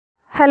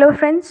Hello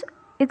friends,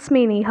 it's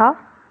me Neha.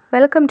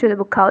 Welcome to the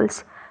Book Howls.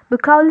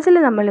 Book Howlsil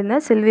നമ്മൾ ഇന്ന്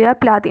Sylvia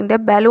പ്ലാത്തിൻ്റെ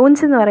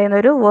balloons എന്ന് പറയുന്ന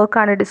ഒരു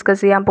വർക്കാണ്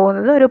ഡിസ്കസ് ചെയ്യാൻ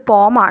പോകുന്നത്. ഒരു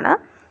പോമാണ്.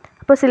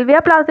 അപ്പോൾ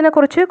സിൽവിയ പ്ലാത്തിനെ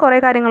കുറിച്ച് കുറേ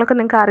കാര്യങ്ങളൊക്കെ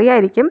നിങ്ങൾക്ക്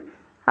അറിയായിരിക്കും.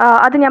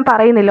 അത് ഞാൻ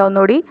പറയുന്നില്ല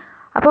ഒന്നുകൂടി.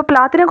 അപ്പോൾ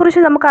പ്ലാത്തിനെ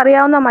കുറിച്ച്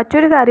നമുക്കറിയാവുന്ന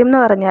മറ്റൊരു കാര്യം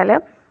എന്ന് പറഞ്ഞാൽ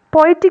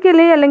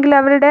പൊയറ്റിക്കലി അല്ലെങ്കിൽ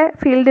അവരുടെ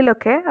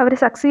ഫീൽഡിലൊക്കെ അവർ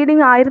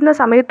സക്സീഡിങ് ആയിരുന്ന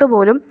സമയത്ത്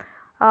പോലും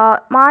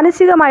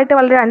മാനസികമായിട്ട്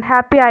വളരെ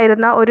അൺഹാപ്പി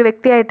ആയിരുന്ന ഒരു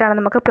വ്യക്തിയായിട്ടാണ്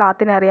നമുക്ക്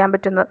പ്ലാത്തിനെ അറിയാൻ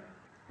പറ്റുന്നത്.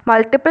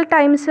 മൾട്ടിപ്പിൾ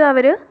ടൈംസ്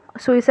അവർ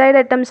സൂയിസൈഡ്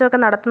അറ്റംപ്റ്റ്സൊക്കെ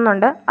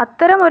നടത്തുന്നുണ്ട്.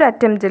 അത്തരം ഒരു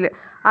അറ്റംപ്റ്റിൽ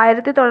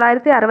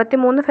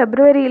 1963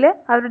 ഫെബ്രുവരിയിൽ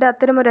അവരുടെ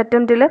അത്തരം ഒരു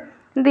അറ്റംപ്റ്റിൽ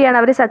എന്ത് ചെയ്യാണ്,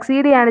 അവർ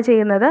സക്സീഡ് ചെയ്യാണ്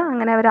ചെയ്യുന്നത്.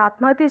 അങ്ങനെ അവർ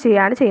ആത്മഹത്യ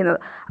ചെയ്യുകയാണ് ചെയ്യുന്നത്.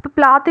 അപ്പോൾ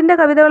പ്ലാത്തിൻ്റെ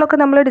കവിതകളൊക്കെ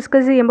നമ്മൾ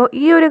ഡിസ്കസ് ചെയ്യുമ്പോൾ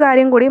ഈ ഒരു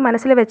കാര്യം കൂടി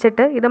മനസ്സിൽ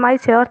വെച്ചിട്ട് ഇതുമായി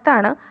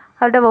ചേർത്താണ്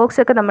അവരുടെ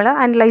വർക്ക്സൊക്കെ നമ്മൾ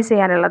അനലൈസ്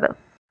ചെയ്യാനുള്ളത്.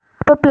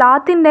 അപ്പോൾ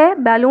പ്ലാത്തിൻ്റെ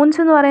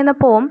ബലൂൺസ് എന്ന് പറയുന്ന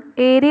പോം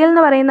ഏരിയൽ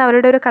എന്ന് പറയുന്ന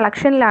അവരുടെ ഒരു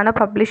കളക്ഷനിലാണ്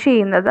പബ്ലിഷ്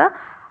ചെയ്യുന്നത്.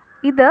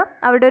 ഇത്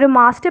അവരുടെ ഒരു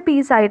മാസ്റ്റർ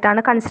പീസ് ആയിട്ടാണ്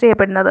കൺസിഡർ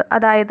ചെയ്യപ്പെടുന്നത്.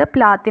 അതായത്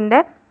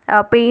പ്ലാത്തിൻ്റെ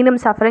പെയിനും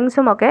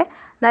സഫറിങ്സും ഒക്കെ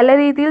നല്ല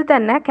രീതിയിൽ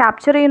തന്നെ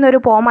ക്യാപ്ചർ ചെയ്യുന്ന ഒരു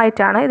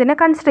പോമായിട്ടാണ് ഇതിനെ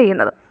കൺസിഡർ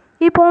ചെയ്യുന്നത്.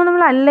 ഈ പോം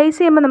നമ്മൾ അനലൈസ്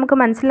ചെയ്യുമ്പോൾ നമുക്ക്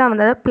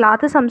മനസ്സിലാവുന്നത്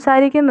പ്ലാത്ത്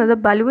സംസാരിക്കുന്നത്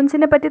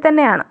ബലൂൺസിനെ പറ്റി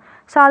തന്നെയാണ്.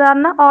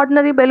 സാധാരണ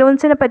ഓർഡിനറി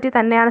ബലൂൺസിനെ പറ്റി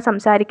തന്നെയാണ്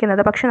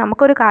സംസാരിക്കുന്നത്. പക്ഷെ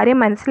നമുക്കൊരു കാര്യം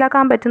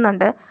മനസ്സിലാക്കാൻ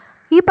പറ്റുന്നുണ്ട്,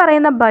 ഈ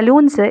പറയുന്ന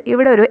ബലൂൺസ്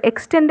ഇവിടെ ഒരു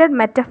എക്സ്റ്റെൻഡഡ്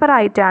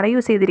മെറ്റഫറായിട്ടാണ്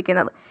യൂസ്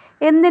ചെയ്തിരിക്കുന്നത്.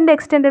 എന്തിൻ്റെ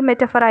എക്സ്റ്റെൻഡഡ്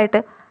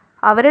മെറ്റഫറായിട്ട്?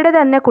 അവരുടെ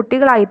തന്നെ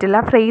കുട്ടികളായിട്ടുള്ള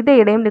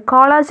ഫ്രെയ്ദയുടെയും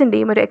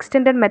നിക്കോളാസിൻ്റെയും ഒരു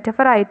എക്സ്റ്റെൻഡഡ്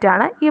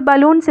മെറ്റഫറായിട്ടാണ് ഈ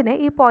ബലൂൺസിനെ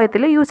ഈ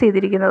പോയത്തിൽ യൂസ്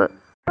ചെയ്തിരിക്കുന്നത്.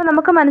 അപ്പോൾ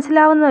നമുക്ക്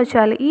മനസ്സിലാവുന്നത്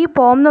വെച്ചാൽ ഈ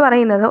പോം എന്ന്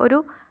പറയുന്നത് ഒരു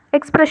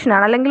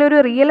എക്സ്പ്രഷനാണ്, അല്ലെങ്കിൽ ഒരു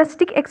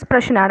റിയലിസ്റ്റിക്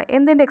എക്സ്പ്രഷനാണ്.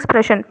 എന്തിൻ്റെ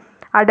എക്സ്പ്രഷൻ?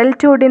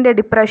 അഡൽട്ട്ഹുഡിൻ്റെ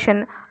ഡിപ്രഷൻ,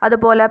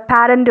 അതുപോലെ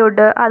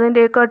പാരൻറ്റ്ഹുഡ്,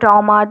 അതിൻ്റെയൊക്കെ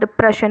ട്രോമ,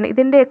 ഡിപ്രഷൻ,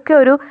 ഇതിൻ്റെയൊക്കെ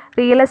ഒരു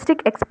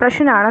റിയലിസ്റ്റിക്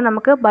എക്സ്പ്രഷനാണ്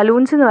നമുക്ക്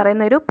ബലൂൺസ് എന്ന്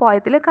പറയുന്ന ഒരു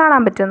പോയത്തിൽ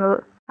കാണാൻ പറ്റുന്നത്.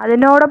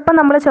 അതിനോടൊപ്പം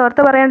നമ്മൾ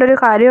ചേർത്ത് പറയേണ്ട ഒരു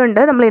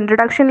കാര്യമുണ്ട്. നമ്മൾ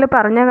ഇൻട്രൊഡക്ഷനിൽ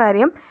പറഞ്ഞ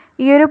കാര്യം,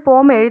 ഈ ഒരു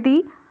പോം എഴുതി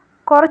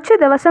കുറച്ച്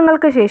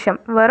ദിവസങ്ങൾക്ക് ശേഷം,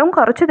 വെറും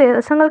കുറച്ച്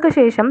ദിവസങ്ങൾക്ക്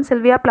ശേഷം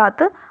സിൽവിയ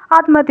പ്ലാത്ത്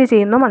ആത്മഹത്യ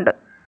ചെയ്യുന്നുമുണ്ട്.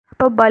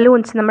 അപ്പോൾ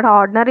ബലൂൺസ്, നമ്മുടെ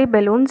ഓർഡിനറി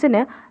ബലൂൺസിന്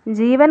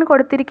ജീവൻ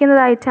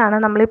കൊടുത്തിരിക്കുന്നതായിട്ടാണ്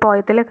നമ്മൾ ഈ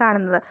പോയത്തിൽ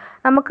കാണുന്നത്.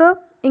 നമുക്ക്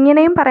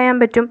ഇങ്ങനെയും പറയാൻ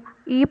പറ്റും,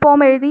 ഈ പോം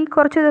എഴുതി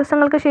കുറച്ച്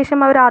ദിവസങ്ങൾക്ക് ശേഷം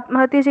അവർ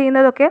ആത്മഹത്യ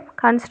ചെയ്യുന്നതൊക്കെ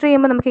കൺസിഡർ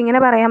ചെയ്യുമ്പോൾ നമുക്ക് ഇങ്ങനെ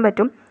പറയാൻ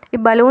പറ്റും, ഈ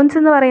ബലൂൺസ്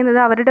എന്ന് പറയുന്നത്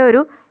അവരുടെ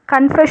ഒരു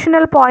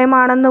കൺഫെഷണൽ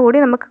പോയമാണെന്ന് കൂടി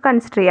നമുക്ക്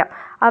കൺസിഡർ ചെയ്യാം.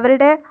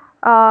 അവരുടെ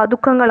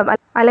ദുഃഖങ്ങളും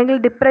അല്ലെങ്കിൽ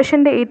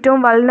ഡിപ്രഷൻ്റെ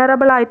ഏറ്റവും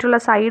വൾനറബിൾ ആയിട്ടുള്ള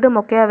സൈഡും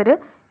ഒക്കെ അവർ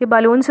ഈ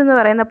ബലൂൺസ് എന്ന്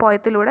പറയുന്ന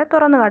പോയത്തിലൂടെ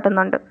തുറന്നു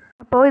കാട്ടുന്നുണ്ട്.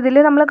 അപ്പോൾ ഇതിൽ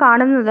നമ്മൾ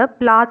കാണുന്നത്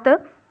പ്ലാത്ത്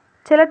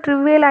ചില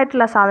ട്രിവിയൽ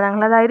ആയിട്ടുള്ള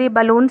സാധനങ്ങൾ, അതായത് ഈ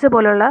ബലൂൺസ്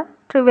പോലുള്ള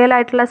ട്രിവിയൽ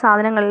ആയിട്ടുള്ള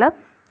സാധനങ്ങളിൽ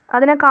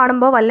അതിനെ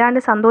കാണുമ്പോൾ വല്ലാണ്ട്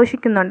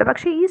സന്തോഷിക്കുന്നുണ്ട്.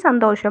 പക്ഷേ ഈ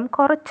സന്തോഷം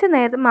കുറച്ച്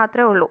നേരം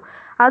മാത്രമേ ഉള്ളൂ.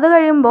 അത്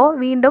കഴിയുമ്പോൾ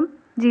വീണ്ടും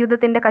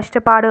ജീവിതത്തിൻ്റെ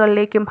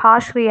കഷ്ടപ്പാടുകളിലേക്കും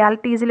ഹാർഷ്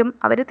റിയാലിറ്റീസിലും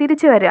അവർ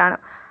തിരിച്ചു വരികയാണ്.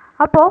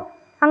 അപ്പോൾ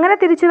അങ്ങനെ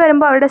തിരിച്ചു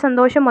വരുമ്പോൾ അവരുടെ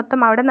സന്തോഷം മൊത്തം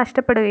അവിടെ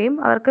നഷ്ടപ്പെടുകയും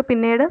അവർക്ക്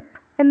പിന്നീട്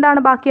എന്താണ്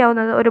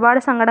ബാക്കിയാവുന്നത്?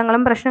 ഒരുപാട്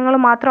സങ്കടങ്ങളും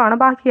പ്രശ്നങ്ങളും മാത്രമാണ്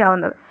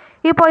ബാക്കിയാവുന്നത്.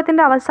 ഈ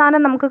പോയത്തിൻ്റെ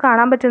അവസാനം നമുക്ക്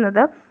കാണാൻ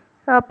പറ്റുന്നത്,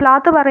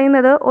 പ്ലാത്ത്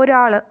പറയുന്നത്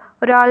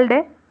ഒരാളുടെ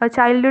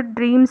ചൈൽഡ്ഹുഡ്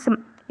ഡ്രീംസും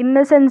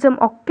ഇന്നസെൻസും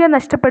ഒക്കെ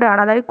നഷ്ടപ്പെടുകയാണ്.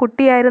 അതായത്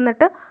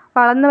കുട്ടിയായിരുന്നിട്ട്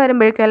വളർന്നു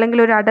വരുമ്പോഴേക്കും അല്ലെങ്കിൽ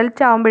ഒരു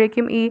അഡൽറ്റ്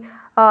ആകുമ്പോഴേക്കും ഈ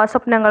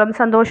സ്വപ്നങ്ങളും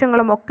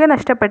സന്തോഷങ്ങളും ഒക്കെ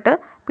നഷ്ടപ്പെട്ട്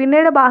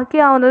പിന്നീട്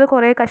ബാക്കിയാവുന്നത്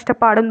കുറേ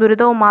കഷ്ടപ്പാടും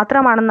ദുരിതവും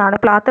മാത്രമാണെന്നാണ്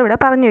പ്ലാത്ത് ഇവിടെ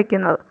പറഞ്ഞു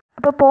വയ്ക്കുന്നത്.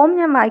 അപ്പോൾ പോം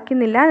ഞാൻ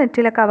വായിക്കുന്നില്ല,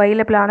 നെറ്റിലൊക്കെ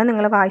അവൈലബിൾ ആണ്,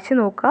 നിങ്ങൾ വായിച്ചു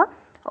നോക്കുക.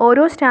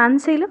 ഓരോ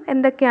സ്റ്റാൻസയിലും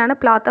എന്തൊക്കെയാണ്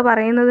പ്ലാത്ത്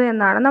പറയുന്നത്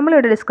എന്നാണ്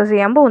നമ്മളിവിടെ ഡിസ്കസ്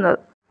ചെയ്യാൻ പോകുന്നത്.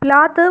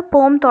 പ്ലാത്ത്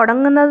പോം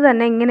തുടങ്ങുന്നത്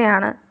തന്നെ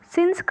ഇങ്ങനെയാണ്: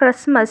 since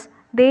Christmas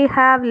they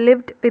have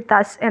lived with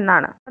us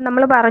എന്നാണ്.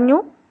 നമ്മൾ പറഞ്ഞു,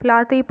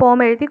 പ്ലാത്ത് ഈ പോം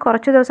എഴുതി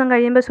കുറച്ച് ദിവസം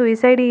കഴിയുമ്പോൾ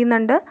സൂയിസൈഡ്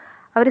ചെയ്യുന്നുണ്ട്.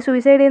 അവർ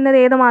സൂയിസൈഡ് ചെയ്യുന്നത്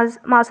ഏത്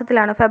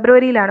മാസത്തിലാണ്?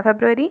 ഫെബ്രുവരിയിലാണ്.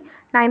 ഫെബ്രുവരി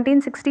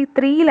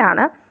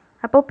 1963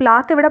 അപ്പോൾ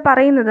പ്ലാത്ത് ഇവിടെ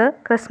പറയുന്നത്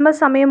ക്രിസ്മസ്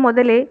സമയം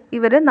മുതലേ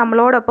ഇവർ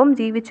നമ്മളോടൊപ്പം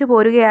ജീവിച്ചു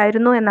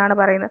പോരുകയായിരുന്നു എന്നാണ്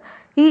പറയുന്നത്.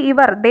 ഈ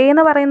ദേ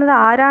എന്ന് പറയുന്നത്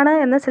ആരാണ്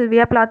എന്ന്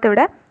സിൽവിയ പ്ലാത്ത്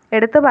ഇവിടെ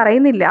എടുത്ത്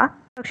പറയുന്നില്ല.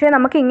 പക്ഷേ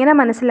നമുക്ക് ഇങ്ങനെ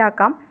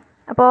മനസ്സിലാക്കാം,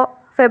 അപ്പോൾ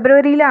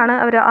ഫെബ്രുവരിയിലാണ്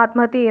അവർ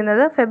ആത്മഹത്യ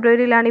ചെയ്യുന്നത്,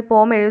 ഫെബ്രുവരിയിലാണ് ഈ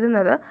പോം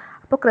എഴുതുന്നത്.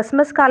 അപ്പോൾ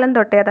ക്രിസ്മസ് കാലം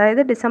തൊട്ടേ,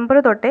 അതായത് ഡിസംബർ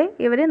തൊട്ടേ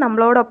ഇവർ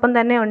നമ്മളോടൊപ്പം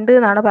തന്നെ ഉണ്ട്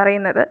എന്നാണ്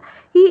പറയുന്നത്.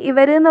 ഈ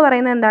ഇവർ എന്ന്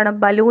പറയുന്നത് എന്താണ്?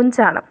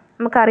 ബലൂൺസ് ആണ്.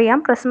 നമുക്കറിയാം,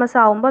 ക്രിസ്മസ്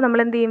ആകുമ്പോൾ നമ്മൾ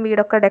എന്ത് ചെയ്യും?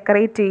 വീടൊക്കെ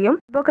ഡെക്കറേറ്റ് ചെയ്യും.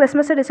 ഇപ്പോൾ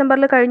ക്രിസ്മസ്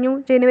ഡിസംബറിൽ കഴിഞ്ഞു,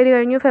 ജനുവരി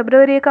കഴിഞ്ഞു,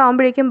 ഫെബ്രുവരിയൊക്കെ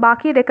ആകുമ്പോഴേക്കും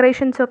ബാക്കി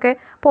ഡെക്കറേഷൻസൊക്കെ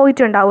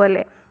പോയിട്ടുണ്ടാവും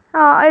അല്ലേ,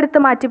 എടുത്ത്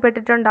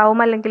മാറ്റിപ്പെട്ടിട്ടുണ്ടാവും,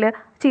 അല്ലെങ്കിൽ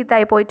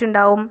ചീത്തായി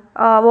പോയിട്ടുണ്ടാവും,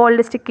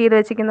 വോളിൽ സ്റ്റിക്ക് ചെയ്ത്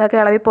വെച്ചിരിക്കുന്നതൊക്കെ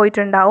ഇളവി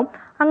പോയിട്ടുണ്ടാവും.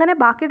 അങ്ങനെ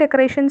ബാക്കി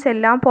ഡെക്കറേഷൻസ്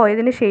എല്ലാം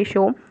പോയതിന്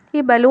ശേഷവും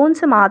ഈ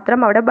ബലൂൺസ് മാത്രം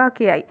അവിടെ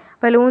ബാക്കിയായി.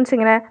 ബലൂൺസ്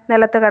ഇങ്ങനെ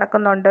നിലത്ത്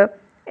കിടക്കുന്നുണ്ട്.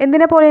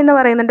 എന്തിനെ പോലെ എന്ന്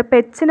പറയുന്നുണ്ട്?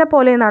 പെറ്റ്സിനെ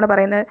പോലെ എന്നാണ്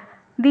പറയുന്നത്.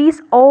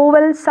 ദീസ്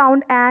ഓവൽ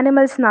സൗണ്ട്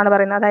ആനിമൽസ് എന്നാണ്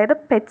പറയുന്നത്. അതായത്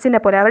പെറ്റ്സിനെ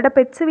പോലെ, അവരുടെ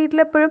പെറ്റ്സ്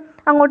വീട്ടിലെപ്പോഴും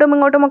അങ്ങോട്ടും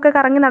ഇങ്ങോട്ടും ഒക്കെ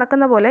കറങ്ങി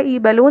നടക്കുന്ന പോലെ ഈ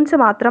ബലൂൺസ്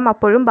മാത്രം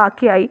അപ്പോഴും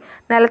ബാക്കിയായി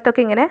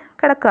നിലത്തൊക്കെ ഇങ്ങനെ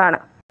കിടക്കുകയാണ്.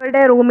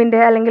 അവരുടെ റൂമിൻ്റെ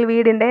അല്ലെങ്കിൽ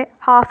വീടിൻ്റെ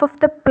ഹാഫ് ഓഫ്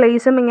ദ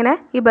പ്ലേസും ഇങ്ങനെ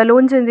ഈ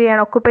ബലൂൺസ് എന്ത്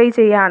ചെയ്യാണ്? ഒക്കുപ്പൈ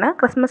ചെയ്യുകയാണ്.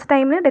 ക്രിസ്മസ്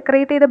ടൈമിന്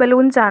ഡെക്കറേറ്റ് ചെയ്ത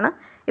ബലൂൺസാണ്.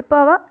 ഇപ്പോൾ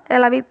അവ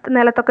ഇളവി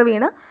നിലത്തൊക്കെ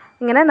വീണ്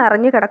ഇങ്ങനെ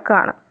നിറഞ്ഞു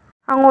കിടക്കുകയാണ്.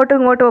 അങ്ങോട്ടും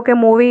ഇങ്ങോട്ടും ഒക്കെ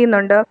മൂവ്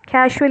ചെയ്യുന്നുണ്ട്.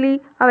 കാഷ്വലി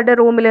അവരുടെ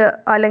റൂമിൽ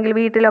അല്ലെങ്കിൽ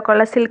വീട്ടിലൊക്കെ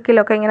ഉള്ള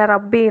സിൽക്കിലൊക്കെ ഇങ്ങനെ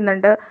റബ്ബ്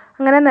ചെയ്യുന്നുണ്ട്.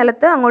 അങ്ങനെ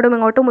നിലത്ത് അങ്ങോട്ടും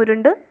ഇങ്ങോട്ടും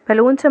ഉരുണ്ട്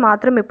ബലൂൺസ്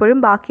മാത്രം ഇപ്പോഴും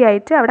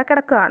ബാക്കിയായിട്ട് അവിടെ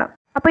കിടക്കുകയാണ്.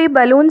 അപ്പോൾ ഈ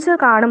ബലൂൺസ്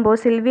കാണുമ്പോൾ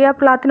സിൽവിയ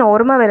പ്ലാത്തിന്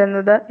ഓർമ്മ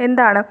വരുന്നത്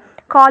എന്താണ്?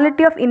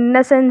 ക്വാളിറ്റി ഓഫ്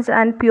ഇന്നസെൻസ്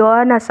ആൻഡ്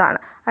പ്യുവർനെസ് ആണ്.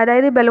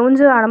 അതായത് ഈ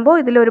ബലൂൺസ് കാണുമ്പോൾ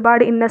ഇതിൽ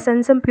ഒരുപാട്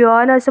ഇന്നസെൻസും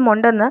പ്യുവർനെസ്സും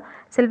ഉണ്ടെന്ന്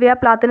സിൽവിയ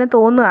പ്ലാത്തിന്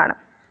തോന്നുകയാണ്.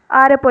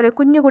 ആരെപ്പോലെ?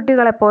 കുഞ്ഞു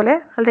കുട്ടികളെപ്പോലെ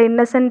വളരെ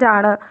ഇന്നസെൻ്റ്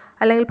ആണ്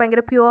അല്ലെങ്കിൽ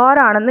ഭയങ്കര പ്യുവർ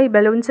ആണെന്ന് ഈ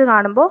ബലൂൺസ്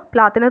കാണുമ്പോൾ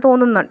പ്ലാത്തിന്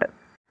തോന്നുന്നുണ്ട്.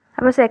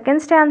 അപ്പോൾ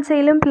സെക്കൻഡ്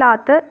സ്റ്റാൻസയിലും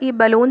പ്ലാത്ത് ഈ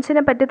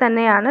ബലൂൺസിനെ പറ്റി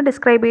തന്നെയാണ്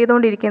ഡിസ്ക്രൈബ്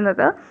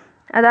ചെയ്തുകൊണ്ടിരിക്കുന്നത്.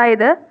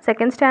 അതായത്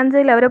സെക്കൻഡ്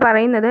സ്റ്റാൻസയിൽ അവർ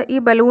പറയുന്നത് ഈ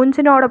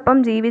ബലൂൺസിനോടൊപ്പം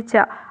ജീവിച്ച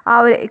ആ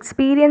ഒരു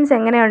എക്സ്പീരിയൻസ്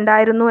എങ്ങനെ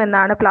ഉണ്ടായിരുന്നു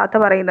എന്നാണ് പ്ലാത്ത്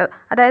പറയുന്നത്.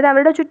 അതായത്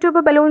അവരുടെ ചുറ്റും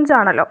ഇപ്പോൾ ബലൂൺസ്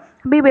ആണല്ലോ,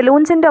 അപ്പോൾ ഈ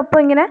ബലൂൺസിൻ്റെ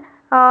ഒപ്പം ഇങ്ങനെ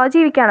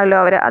ജീവിക്കുകയാണല്ലോ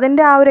അവർ,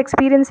 അതിൻ്റെ ആ ഒരു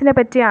എക്സ്പീരിയൻസിനെ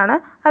പറ്റിയാണ്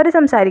അവർ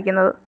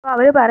സംസാരിക്കുന്നത്. അപ്പോൾ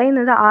അവർ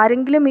പറയുന്നത്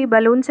ആരെങ്കിലും ഈ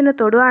ബലൂൺസിന്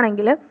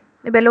തൊടുകയാണെങ്കിൽ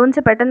ഈ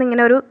ബലൂൺസ് പെട്ടെന്ന്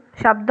ഇങ്ങനെ ഒരു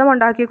ശബ്ദം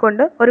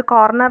ഉണ്ടാക്കിക്കൊണ്ട് ഒരു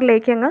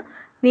കോർണറിലേക്ക് അങ്ങ്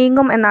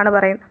നീങ്ങും എന്നാണ്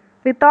പറയുന്നത്.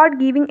 Without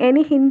giving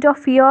any hint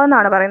of fear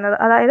എന്നാണ് പറയുന്നത്.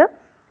 അതായത്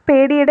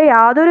പേടിയുടെ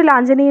യാതൊരു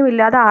ലാഞ്ചനയും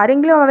ഇല്ലാതെ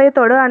ആരെങ്കിലും അവയെ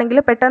തൊടുകയാണെങ്കിൽ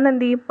പെട്ടെന്ന്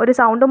എന്ത് ചെയ്യും? ഒരു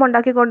സൗണ്ടും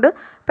ഉണ്ടാക്കിക്കൊണ്ട്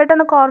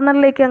പെട്ടെന്ന്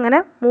കോർണറിലേക്ക് അങ്ങനെ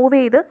മൂവ്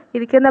ചെയ്ത്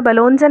ഇരിക്കുന്ന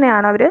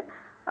ബലൂൺസിനെയാണ് അവർ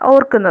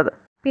ഓർക്കുന്നത്.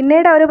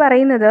 പിന്നീട് അവർ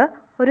പറയുന്നത്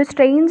ഒരു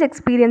സ്ട്രേഞ്ച്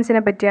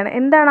എക്സ്പീരിയൻസിനെ പറ്റിയാണ്.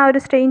 എന്താണ് ആ ഒരു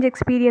സ്ട്രേഞ്ച്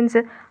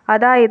എക്സ്പീരിയൻസ്?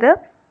 അതായത്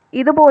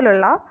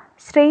ഇതുപോലുള്ള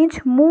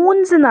സ്ട്രേഞ്ച്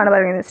മൂൺസ് എന്നാണ്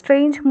പറയുന്നത്.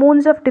 സ്ട്രേഞ്ച്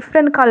മൂൺസ് ഓഫ്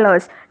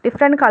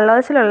ഡിഫറെൻറ്റ്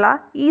കളേഴ്സിലുള്ള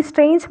ഈ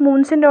സ്ട്രേഞ്ച്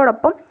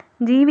മൂൺസിൻ്റെയോടൊപ്പം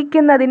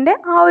ജീവിക്കുന്നതിൻ്റെ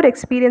ആ ഒരു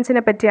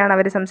എക്സ്പീരിയൻസിനെ പറ്റിയാണ്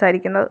അവർ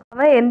സംസാരിക്കുന്നത്.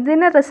 അവ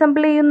എന്തിനെ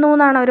റിസംബിൾ ചെയ്യുന്നു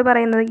എന്നാണ് അവർ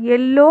പറയുന്നത്?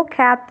 യെല്ലോ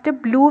ക്യാപ്ഡ്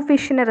ബ്ലൂ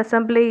ഫിഷിനെ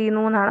റിസംബിൾ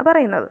ചെയ്യുന്നു എന്നാണ്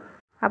പറയുന്നത്.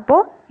 അപ്പോൾ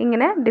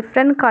ഇങ്ങനെ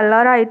ഡിഫറെൻറ്റ്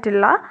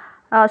കളറായിട്ടുള്ള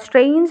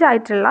സ്ട്രേഞ്ച്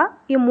ആയിട്ടുള്ള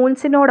ഈ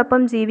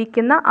മൂൺസിനോടൊപ്പം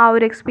ജീവിക്കുന്ന ആ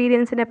ഒരു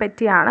എക്സ്പീരിയൻസിനെ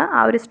പറ്റിയാണ്,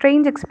 ആ ഒരു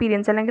സ്ട്രേഞ്ച്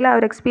എക്സ്പീരിയൻസ് അല്ലെങ്കിൽ ആ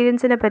ഒരു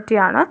എക്സ്പീരിയൻസിനെ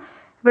പറ്റിയാണ്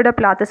ഇവിടെ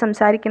പ്ലാത്ത്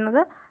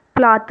സംസാരിക്കുന്നത്.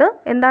 പ്ലാത്ത്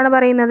എന്താണ്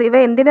പറയുന്നത്? ഇവ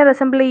എന്തിനെ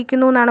റിസംബിൾ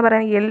ചെയ്യിക്കുന്നു എന്നാണ്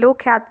പറയുന്നത്? യെല്ലോ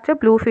ക്യാപ്ഡ്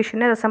ബ്ലൂ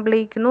ഫിഷിനെ റിസംബിൾ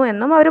ചെയ്യിക്കുന്നു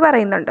എന്നും അവർ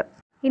പറയുന്നുണ്ട്.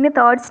 ഇനി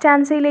തേർഡ്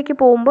സ്റ്റാൻസയിലേക്ക്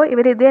പോകുമ്പോൾ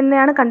ഇവർ ഇത്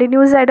തന്നെയാണ്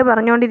കണ്ടിന്യൂസ് ആയിട്ട്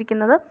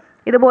പറഞ്ഞുകൊണ്ടിരിക്കുന്നത്.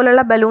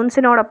 ഇതുപോലുള്ള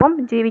ബലൂൺസിനോടൊപ്പം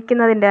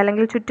ജീവിക്കുന്നതിൻ്റെ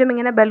അല്ലെങ്കിൽ ചുറ്റും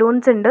ഇങ്ങനെ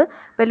ബലൂൺസ് ഉണ്ട്,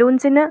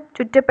 ബലൂൺസിന്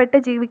ചുറ്റപ്പെട്ട്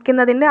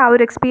ജീവിക്കുന്നതിൻ്റെ ആ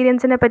ഒരു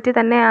എക്സ്പീരിയൻസിനെ പറ്റി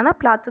തന്നെയാണ്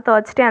പ്ലാത്ത്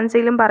തേർഡ്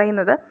സ്റ്റാൻസയിലും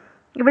പറയുന്നത്.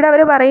 ഇവിടെ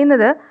അവർ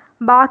പറയുന്നത്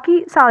ബാക്കി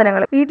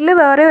സാധനങ്ങൾ, വീട്ടിൽ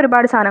വേറെ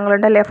ഒരുപാട്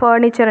സാധനങ്ങളുണ്ട് അല്ലേ,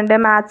 ഫേർണിച്ചറുണ്ട്,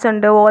 മാറ്റ്സ്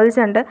ഉണ്ട്, വാൾസ്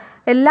ഉണ്ട്,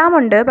 എല്ലാം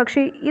ഉണ്ട്.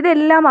 പക്ഷേ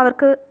ഇതെല്ലാം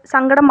അവർക്ക്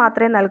സങ്കടം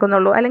മാത്രമേ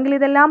നൽകുന്നുള്ളൂ, അല്ലെങ്കിൽ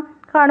ഇതെല്ലാം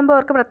കാണുമ്പോൾ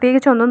അവർക്ക്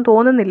പ്രത്യേകിച്ചൊന്നും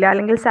തോന്നുന്നില്ല,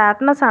 അല്ലെങ്കിൽ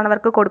സാഡ്നെസ് ആണ്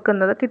അവർക്ക്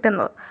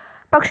കിട്ടുന്നത്.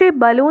 പക്ഷേ ഈ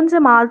ബലൂൺസ്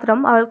മാത്രം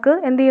അവൾക്ക്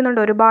എന്ത് ചെയ്യുന്നുണ്ട്?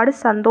 ഒരുപാട്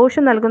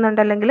സന്തോഷം നൽകുന്നുണ്ട്,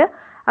 അല്ലെങ്കിൽ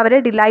അവരെ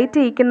ഡിലൈറ്റ്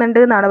ചെയ്യിക്കുന്നുണ്ട്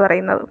എന്നാണ്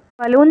പറയുന്നത്.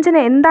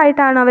 ബലൂൺസിനെ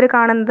എന്തായിട്ടാണ് അവർ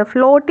കാണുന്നത്?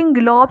 Floating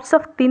globes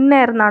of thin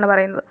air എന്നാണ്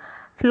പറയുന്നത്.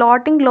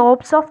 Floating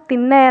globes of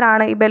thin air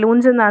ആണ് ഈ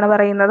ബലൂൺസ് എന്നാണ്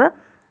പറയുന്നത്.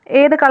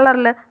 ഏത്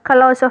കളറിൽ?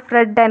 Colours of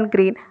red and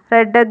green,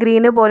 red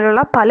green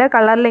പോലുള്ള പല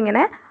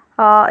കളറിലിങ്ങനെ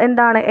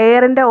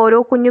എയറിൻ്റെ ഓരോ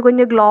കുഞ്ഞു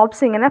കുഞ്ഞു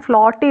ഗ്ലോബ്സ് ഇങ്ങനെ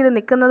ഫ്ലോട്ട് ചെയ്ത്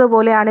നിൽക്കുന്നത്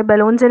പോലെയാണ് ഈ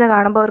ബലൂൺസിനെ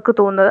കാണുമ്പോൾ അവർക്ക്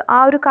തോന്നുന്നത്. ആ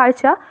ഒരു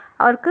കാഴ്ച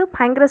അവർക്ക്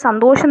ഭയങ്കര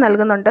സന്തോഷം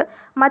നൽകുന്നുണ്ട്.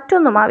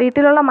 ആ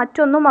വീട്ടിലുള്ള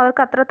മറ്റൊന്നും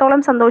അവർക്ക്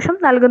അത്രത്തോളം സന്തോഷം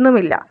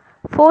നൽകുന്നുമില്ല.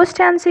 ഫോർത്ത്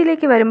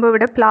സ്റ്റാൻസയിലേക്ക് വരുമ്പോൾ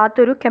ഇവിടെ പ്ലാത്ത്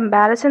ഒരു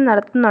കമ്പാരിസൺ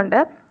നടത്തുന്നുണ്ട്.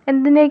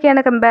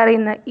 എന്തിനേക്കാണ് കമ്പയർ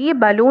ചെയ്യുന്നത്? ഈ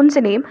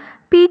ബലൂൺസിനെയും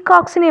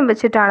പീകോക്സിനെയും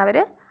വെച്ചിട്ടാണ് അവർ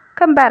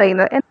കമ്പയർ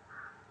ചെയ്യുന്നത്.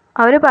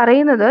 അവർ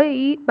പറയുന്നത്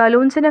ഈ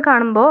ബലൂൺസിനെ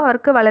കാണുമ്പോൾ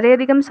അവർക്ക്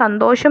വളരെയധികം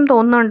സന്തോഷം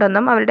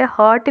തോന്നുന്നുണ്ടെന്നും അവരുടെ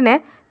ഹേർട്ടിനെ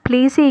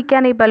പ്ലീസ്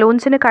ചെയ്യിക്കാൻ ഈ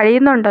ബലൂൺസിന്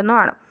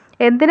കഴിയുന്നുണ്ടെന്നുമാണ്.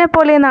 എന്തിനെ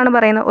പോലെ എന്നാണ്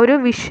പറയുന്നത്? ഒരു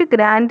വിഷ്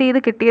ഗ്രാൻഡ് ചെയ്ത്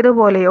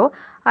കിട്ടിയതുപോലെയോ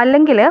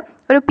അല്ലെങ്കിൽ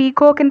ഒരു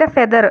പീകോക്കിൻ്റെ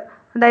ഫെദർ,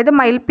 അതായത്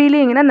മയിൽപ്പീലി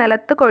ഇങ്ങനെ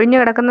നിലത്ത് കൊഴിഞ്ഞു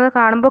കിടക്കുന്നത്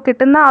കാണുമ്പോൾ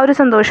കിട്ടുന്ന ആ ഒരു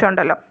സന്തോഷം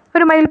ഉണ്ടല്ലോ,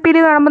 ഒരു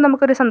മയിൽപ്പീലി കാണുമ്പോൾ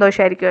നമുക്കൊരു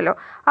സന്തോഷമായിരിക്കുമല്ലോ,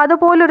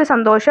 അതുപോലൊരു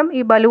സന്തോഷം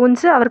ഈ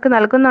ബലൂൺസ് അവർക്ക്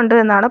നൽകുന്നുണ്ട്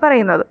എന്നാണ്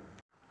പറയുന്നത്.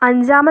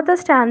 അഞ്ചാമത്തെ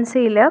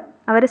സ്റ്റാൻസയിൽ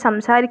അവർ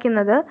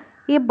സംസാരിക്കുന്നത്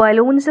ഈ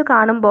ബലൂൺസ്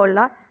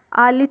കാണുമ്പോഴുള്ള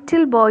ആ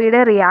ലിറ്റിൽ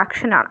ബോയുടെ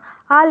റിയാക്ഷനാണ്.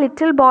 ആ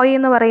ലിറ്റിൽ ബോയ്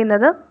എന്ന്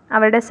പറയുന്നത്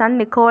അവരുടെ സൺ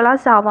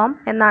നിക്കോളാസ് ആവാം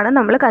എന്നാണ്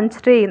നമ്മൾ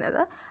കൺസിഡർ ചെയ്യുന്നത്.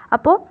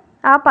 അപ്പോൾ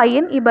ആ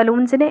പയ്യൻ ഈ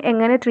ബലൂൺസിനെ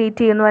എങ്ങനെ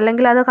ട്രീറ്റ് ചെയ്യുന്നു,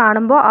 അല്ലെങ്കിൽ അത്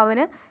കാണുമ്പോൾ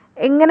അവന്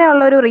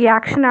എങ്ങനെയുള്ളൊരു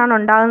റിയാക്ഷനാണ്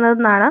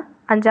ഉണ്ടാകുന്നതെന്നാണ്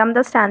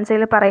അഞ്ചാമത്തെ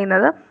സ്റ്റാൻസയിൽ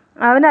പറയുന്നത്.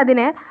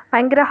 അവനതിനെ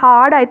ഭയങ്കര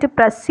ഹാർഡായിട്ട്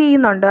പ്രസ്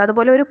ചെയ്യുന്നുണ്ട്.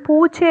 അതുപോലെ ഒരു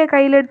പൂച്ചയെ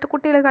കയ്യിലെടുത്ത്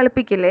കുട്ടികൾ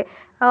കളിപ്പിക്കില്ലേ,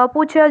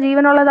 പൂച്ച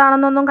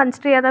ജീവനുള്ളതാണെന്നൊന്നും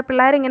കൺസിഡർ ചെയ്യാതെ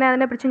പിള്ളേരിങ്ങനെ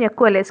അതിനെ പിടിച്ച്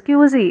ഞെക്കുമല്ലേ,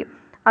 സ്ക്യൂസ് ചെയ്യും.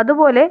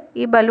 അതുപോലെ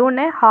ഈ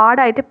ബലൂണിനെ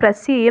ഹാർഡായിട്ട്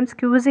പ്രസ് ചെയ്യുകയും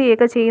സ്ക്യൂസ്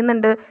ചെയ്യുകയൊക്കെ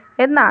ചെയ്യുന്നുണ്ട്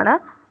എന്നാണ്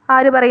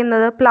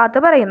പ്ലാത്ത്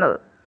പറയുന്നത്.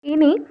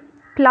 ഇനി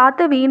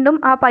പ്ലാത്ത് വീണ്ടും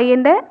ആ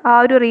പയ്യൻ്റെ ആ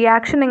ഒരു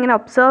റിയാക്ഷൻ ഇങ്ങനെ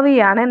ഒബ്സർവ്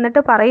ചെയ്യുകയാണ്.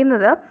 എന്നിട്ട്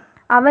പറയുന്നത്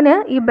അവന്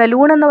ഈ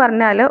ബലൂൺ എന്ന്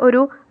പറഞ്ഞാൽ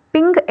ഒരു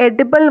പിങ്ക്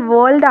എഡിബിൾ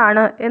വേൾഡ്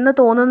ആണ് എന്ന്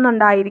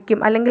തോന്നുന്നുണ്ടായിരിക്കും,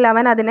 അല്ലെങ്കിൽ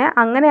അവൻ അതിനെ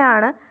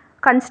അങ്ങനെയാണ്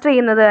കൺസിഡർ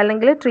ചെയ്യുന്നത്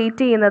അല്ലെങ്കിൽ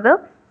ട്രീറ്റ് ചെയ്യുന്നത്,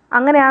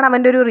 അങ്ങനെയാണ്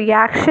അവൻ്റെ ഒരു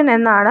റിയാക്ഷൻ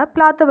എന്നാണ്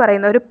പ്ലാത്ത്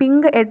പറയുന്നത്. ഒരു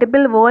പിങ്ക്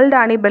എഡിബിൾ വേൾഡ്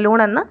ആണ് ഈ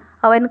ബലൂൺ എന്ന്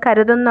അവൻ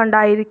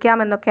കരുതുന്നുണ്ടായിരിക്കാം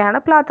എന്നൊക്കെയാണ്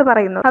പ്ലാത്ത്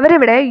പറയുന്നത്.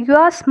 അവരിവിടെ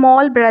യുവർ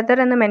സ്മോൾ ബ്രദർ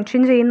എന്ന്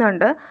മെൻഷൻ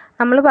ചെയ്യുന്നുണ്ട്.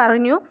 നമ്മൾ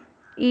പറഞ്ഞു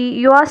ഈ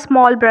യുവർ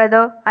സ്മോൾ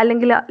ബ്രദർ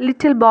അല്ലെങ്കിൽ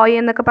ലിറ്റിൽ ബോയ്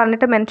എന്നൊക്കെ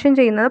പറഞ്ഞിട്ട് മെൻഷൻ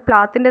ചെയ്യുന്നത്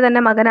പ്ലാത്തിൻ്റെ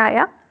തന്നെ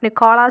മകനായ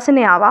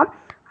നിക്കോളാസിനെ ആവാം.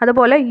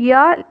 അതുപോലെ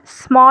യുവർ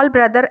സ്മോൾ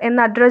ബ്രദർ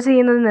എന്ന് അഡ്രസ്സ്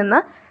ചെയ്യുന്നതിൽ നിന്ന്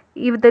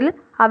ഇതിൽ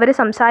അവർ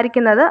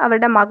സംസാരിക്കുന്നത്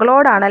അവരുടെ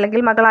മകളോടാണ്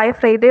അല്ലെങ്കിൽ മകളായ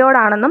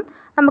ഫ്രൈഡയോടാണെന്നും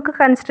നമുക്ക്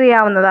കൺസിഡർ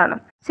ചെയ്യാവുന്നതാണ്.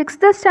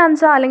 സിക്സ്ത്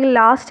സ്റ്റാൻസ അല്ലെങ്കിൽ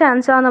ലാസ്റ്റ്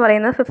സ്റ്റാൻസ എന്ന്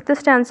പറയുന്നത് ഫിഫ്ത്ത്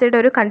സ്റ്റാൻസയുടെ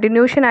ഒരു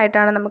കണ്ടിന്യൂഷൻ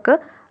ആയിട്ടാണ് നമുക്ക്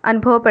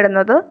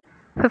അനുഭവപ്പെടുന്നത്.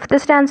 ഫിഫ്ത്ത്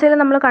സ്റ്റാൻസയിൽ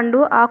നമ്മൾ കണ്ടു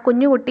ആ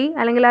കുഞ്ഞുകുട്ടി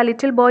അല്ലെങ്കിൽ ആ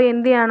ലിറ്റിൽ ബോയ്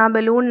എന്ത് ചെയ്യാണ്, ആ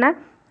ബലൂണിനെ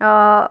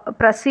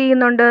പ്രസ്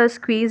ചെയ്യുന്നുണ്ട്,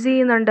 സ്ക്വീസ്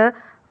ചെയ്യുന്നുണ്ട്.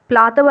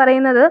 പ്ലാത്ത്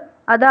പറയുന്നത്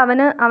അത്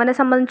അവനെ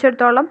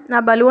സംബന്ധിച്ചിടത്തോളം ആ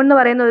ബലൂൺ എന്ന്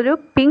പറയുന്നത് ഒരു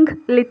പിങ്ക്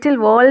ലിറ്റിൽ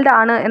വേൾഡ്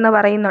ആണ് എന്ന്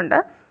പറയുന്നുണ്ട്.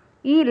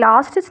 ഈ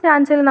ലാസ്റ്റ്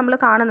സ്റ്റാൻസിൽ നമ്മൾ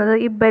കാണുന്നത്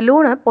ഈ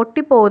ബലൂണ്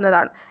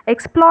പൊട്ടിപ്പോകുന്നതാണ്.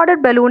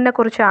 എക്സ്പ്ലോഡഡ് ബലൂണിനെ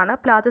കുറിച്ചാണ്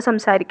പ്ലാത്ത്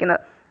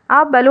സംസാരിക്കുന്നത്. ആ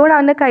ബലൂൺ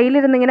അവൻ്റെ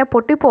കയ്യിലിരുന്ന് ഇങ്ങനെ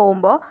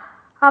പൊട്ടിപ്പോകുമ്പോൾ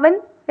അവൻ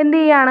എന്ത്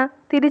ചെയ്യാണ്,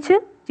 തിരിച്ച്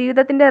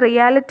ജീവിതത്തിൻ്റെ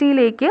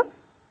റിയാലിറ്റിയിലേക്ക്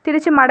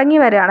തിരിച്ച് മടങ്ങി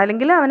വരികയാണ്,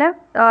 അല്ലെങ്കിൽ അവനെ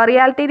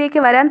റിയാലിറ്റിയിലേക്ക്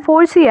വരാൻ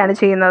ഫോഴ്സ് ചെയ്യുകയാണ്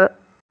ചെയ്യുന്നത്.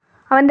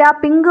 അവൻ്റെ ആ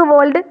പിങ്ക്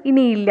വേൾഡ്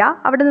ഇനിയില്ല,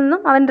 അവിടെ നിന്നും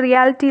അവൻ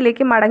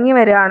റിയാലിറ്റിയിലേക്ക് മടങ്ങി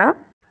വരികയാണ്.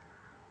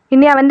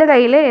 ഇനി അവൻ്റെ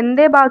കയ്യിൽ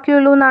എന്തേ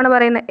ബാക്കിയുള്ളൂ എന്നാണ്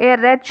പറയുന്നത്. A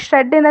red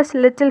shred in S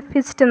little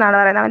fist എന്നാണ്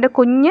പറയുന്നത്. അവൻ്റെ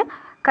കുഞ്ഞ്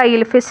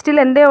കയ്യിൽ ഫിസ്റ്റിൽ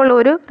എന്തേ ഉള്ളൂ,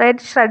 ഒരു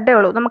റെഡ് ഷ്രെഡേ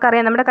ഉള്ളൂ.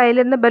 നമുക്കറിയാം നമ്മുടെ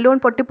കയ്യിലിരുന്ന് ബലൂൺ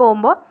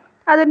പൊട്ടിപ്പോകുമ്പോൾ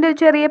അതിൻ്റെ ഒരു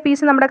ചെറിയ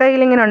പീസ് നമ്മുടെ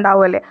കയ്യിൽ ഇങ്ങനെ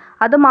ഉണ്ടാവുമല്ലേ,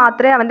 അത്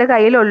മാത്രമേ അവൻ്റെ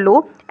കയ്യിലുള്ളൂ.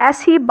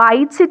 ആസ് ഹി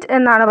ബൈറ്റ്സ് ഇറ്റ്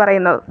എന്നാണ്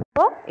പറയുന്നത്.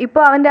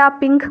 ഇപ്പോൾ അവൻ്റെ ആ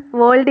പിങ്ക്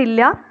വേൾഡ്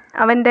ഇല്ല,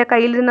 അവൻ്റെ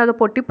കയ്യിലിരുന്ന് അത്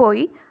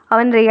പൊട്ടിപ്പോയി,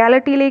 അവൻ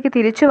റിയാലിറ്റിയിലേക്ക്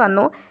തിരിച്ചു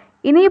വന്നു.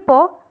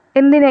 ഇനിയിപ്പോൾ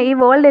ഈ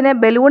വേൾഡിനെ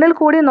ബലൂണിൽ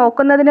കൂടി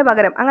നോക്കുന്നതിന്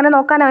പകരം അങ്ങനെ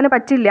നോക്കാൻ അവന്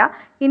പറ്റില്ല.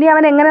 ഇനി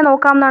അവൻ എങ്ങനെ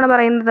നോക്കാം എന്നാണ്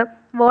പറയുന്നത്,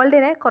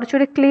 വേൾഡിനെ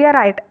കുറച്ചുകൂടി ക്ലിയർ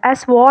ആയിട്ട്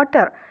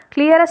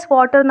ക്ലിയർ ആസ്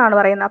വാട്ടർ എന്നാണ്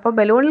പറയുന്നത്. അപ്പോൾ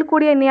ബലൂണിൽ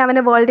കൂടി ഇനി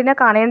അവന് വേൾഡിനെ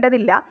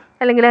കാണേണ്ടതില്ല,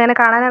 അല്ലെങ്കിൽ അങ്ങനെ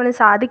കാണാൻ അവന്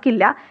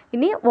സാധിക്കില്ല.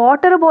 ഇനി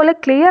വാട്ടർ പോലെ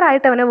ക്ലിയർ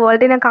ആയിട്ട് അവന്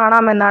വേൾഡിനെ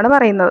കാണാമെന്നാണ്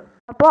പറയുന്നത്.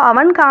 അപ്പോൾ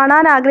അവൻ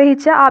കാണാൻ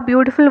ആഗ്രഹിച്ച ആ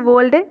ബ്യൂട്ടിഫുൾ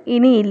വേൾഡ്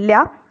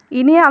ഇനിയില്ല.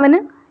 ഇനി അവന്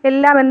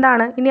എല്ലാം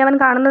എന്താണ്, ഇനി അവൻ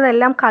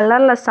കാണുന്നതെല്ലാം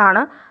കളർലെസ്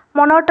ആണ്,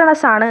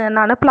 മൊണോട്ടണസ് ആണ്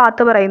എന്നാണ്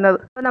പ്ലാത്ത് പറയുന്നത്.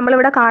 അപ്പോൾ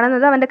നമ്മളിവിടെ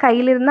കാണുന്നത് അവൻ്റെ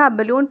കയ്യിലിരുന്ന ആ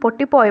ബലൂൺ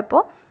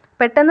പൊട്ടിപ്പോയപ്പോൾ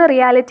പെട്ടെന്ന്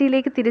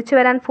റിയാലിറ്റിയിലേക്ക് തിരിച്ചു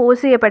വരാൻ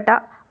ഫോഴ്സ് ചെയ്യപ്പെട്ട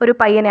ഒരു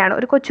പയ്യനെയാണ്,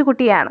 ഒരു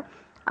കൊച്ചുകുട്ടിയാണ്.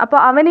 അപ്പോൾ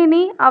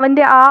അവനിനി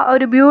അവൻ്റെ ആ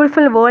ഒരു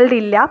ബ്യൂട്ടിഫുൾ വേൾഡ്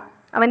ഇല്ല,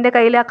 അവൻ്റെ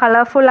കയ്യിൽ ആ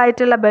കളർഫുൾ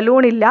ആയിട്ടുള്ള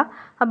ബലൂൺ ഇല്ല.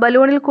 ആ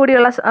ബലൂണിൽ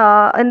കൂടിയുള്ള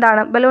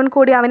ബലൂൺ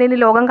കൂടി അവനിനി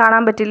ലോകം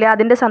കാണാൻ പറ്റില്ല,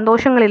 അതിൻ്റെ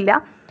സന്തോഷങ്ങളില്ല.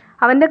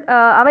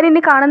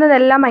 അവനിനി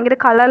കാണുന്നതെല്ലാം ഭയങ്കര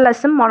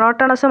കളർലെസ്സും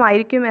മൊണോട്ടണസും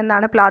ആയിരിക്കും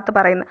എന്നാണ് പ്ലാത്ത്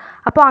പറയുന്നത്.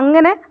 അപ്പോൾ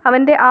അങ്ങനെ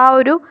അവൻ്റെ ആ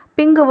ഒരു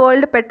പിങ്ക്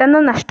വേൾഡ് പെട്ടെന്ന്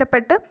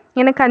നഷ്ടപ്പെട്ട്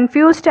ഇങ്ങനെ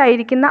കൺഫ്യൂസ്ഡ്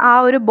ആയിരിക്കുന്ന ആ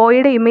ഒരു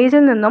ബോയുടെ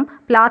ഇമേജിൽ നിന്നും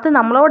പ്ലാത്ത്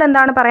നമ്മളോട്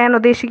എന്താണ് പറയാൻ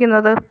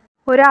ഉദ്ദേശിക്കുന്നത്,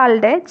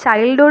 ഒരാളുടെ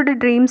ചൈൽഡ്ഹുഡ്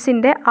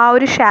ഡ്രീംസിൻ്റെ ആ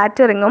ഒരു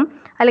ഷാറ്ററിങ്ങും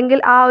അല്ലെങ്കിൽ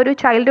ആ ഒരു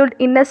ചൈൽഡ്ഹുഡ്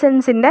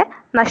ഇന്നസെൻസിൻ്റെ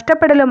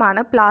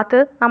നഷ്ടപ്പെടലുമാണ് പ്ലാത്ത്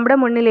നമ്മുടെ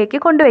മുന്നിലേക്ക്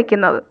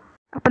കൊണ്ടുവയ്ക്കുന്നത്.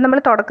 അപ്പം നമ്മൾ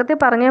തുടക്കത്തിൽ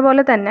പറഞ്ഞ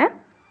പോലെ തന്നെ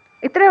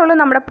ഇത്രയേ ഉള്ളൂ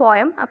നമ്മുടെ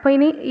പോയം. അപ്പോൾ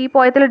ഇനി ഈ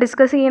പോയത്തിൽ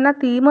ഡിസ്കസ് ചെയ്യുന്ന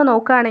തീം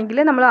നോക്കുകയാണെങ്കിൽ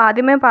നമ്മൾ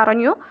ആദ്യമേ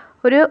പറഞ്ഞു,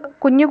 ഒരു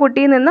കുഞ്ഞു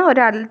കുട്ടിയിൽ നിന്ന്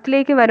ഒരു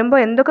അഡൽട്ടിലേക്ക് വരുമ്പോൾ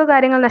എന്തൊക്കെ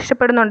കാര്യങ്ങൾ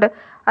നഷ്ടപ്പെടുന്നുണ്ട്.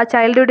 ആ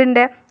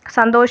ചൈൽഡ്ഹുഡിൻ്റെ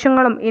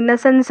സന്തോഷങ്ങളും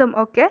ഇന്നസെൻസും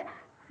ഒക്കെ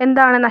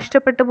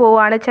നഷ്ടപ്പെട്ടു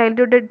പോവുകയാണ്.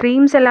 ചൈൽഡ്ഹുഡ്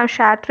ഡ്രീംസ് എല്ലാം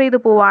ഷാറ്റർ ചെയ്ത്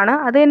പോവുകയാണ്.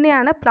 അത്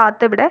തന്നെയാണ്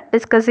പ്ലാത്ത് ഇവിടെ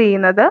ഡിസ്കസ്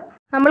ചെയ്യുന്നത്.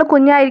 നമ്മൾ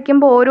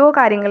കുഞ്ഞായിരിക്കുമ്പോൾ ഓരോ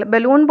കാര്യങ്ങൾ,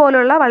 ബലൂൺ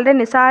പോലുള്ള വളരെ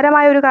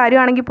നിസ്സാരമായ ഒരു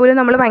കാര്യമാണെങ്കിൽ പോലും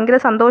നമ്മൾ ഭയങ്കര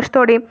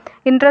സന്തോഷത്തോടെയും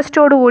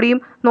ഇൻട്രസ്റ്റോടു കൂടിയും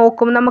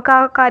നോക്കും. നമുക്ക് ആ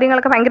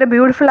കാര്യങ്ങളൊക്കെ ഭയങ്കര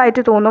ബ്യൂട്ടിഫുൾ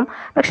ആയിട്ട് തോന്നും.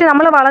 പക്ഷെ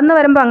നമ്മൾ വളർന്നു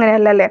വരുമ്പോൾ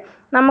അങ്ങനെയല്ലല്ലേ,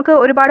 നമുക്ക്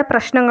ഒരുപാട്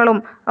പ്രശ്നങ്ങളും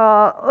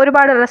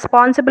ഒരുപാട്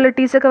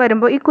റെസ്പോൺസിബിലിറ്റീസൊക്കെ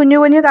വരുമ്പോൾ ഈ കുഞ്ഞു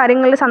കുഞ്ഞു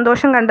കാര്യങ്ങളിൽ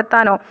സന്തോഷം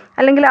കണ്ടെത്താനോ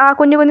അല്ലെങ്കിൽ ആ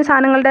കുഞ്ഞു കുഞ്ഞു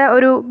സാധനങ്ങളുടെ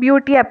ഒരു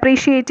ബ്യൂട്ടി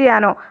അപ്രീഷിയേറ്റ്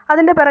ചെയ്യാനോ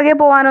അതിൻ്റെ പിറകെ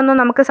പോകാനൊന്നും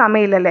നമുക്ക്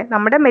സമയമില്ലല്ലേ.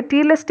 നമ്മുടെ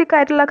മെറ്റീരിയലിസ്റ്റിക്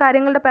ആയിട്ടുള്ള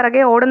കാര്യങ്ങളുടെ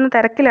പിറകെ ഓടുന്ന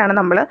തിരക്കിലാണ്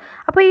നമ്മൾ.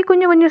 അപ്പോൾ ഈ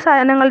കുഞ്ഞു കുഞ്ഞു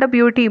സാധനങ്ങളുടെ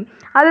ബ്യൂട്ടിയും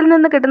അതിൽ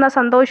നിന്ന് കിട്ടുന്ന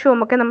സന്തോഷവും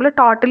ഒക്കെ നമ്മൾ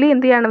ടോട്ടലി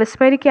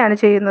വിസ്മരിക്കുകയാണ്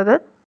ചെയ്യുന്നത്.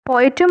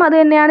 പോയറ്റും അത്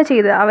തന്നെയാണ്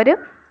ചെയ്തത്. അവർ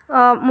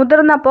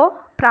മുതിർന്നപ്പോൾ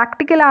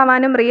പ്രാക്ടിക്കൽ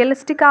ആവാനും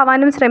റിയലിസ്റ്റിക്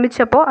ആവാനും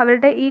ശ്രമിച്ചപ്പോൾ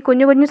അവരുടെ ഈ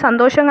കുഞ്ഞു കുഞ്ഞു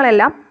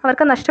സന്തോഷങ്ങളെല്ലാം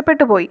അവർക്ക്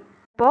നഷ്ടപ്പെട്ടു പോയി.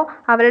 അപ്പോൾ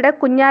അവരുടെ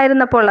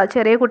കുഞ്ഞായിരുന്നപ്പോൾ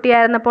ചെറിയ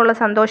കുട്ടിയായിരുന്നപ്പോൾ ഉള്ള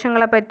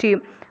സന്തോഷങ്ങളെ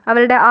പറ്റിയും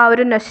അവരുടെ ആ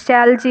ഒരു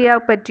നൊസ്റ്റാൾജിയെ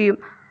പറ്റിയും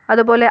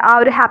അതുപോലെ ആ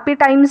ഒരു ഹാപ്പി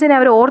ടൈംസിനെ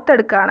അവർ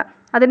ഓർത്തെടുക്കുകയാണ്.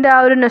 അതിൻ്റെ ആ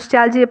ഒരു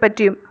നൊസ്റ്റാൾജിയെ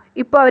പറ്റിയും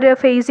ഇപ്പോൾ അവർ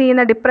ഫേസ്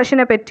ചെയ്യുന്ന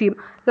ഡിപ്രഷനെ പറ്റിയും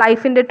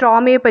ലൈഫിൻ്റെ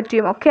ട്രോമയെ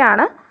പറ്റിയും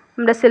ഒക്കെയാണ്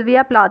നമ്മുടെ സിൽവിയ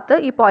പ്ലാത്ത്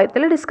ഈ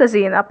പോയത്തിൽ ഡിസ്കസ്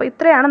ചെയ്യുന്നത്. അപ്പോൾ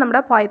ഇത്രയാണ്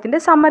നമ്മുടെ പോയത്തിൻ്റെ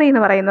സമ്മറി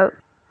എന്ന് പറയുന്നത്.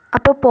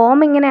 അപ്പോൾ പോം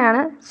ഇങ്ങനെയാണ്.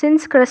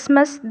 Since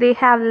Christmas they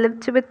have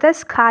lived with a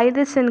sky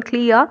this in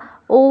clear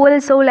oval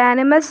soul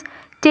animals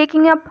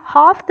taking up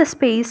half the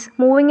space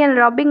moving and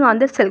rubbing on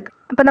the silk.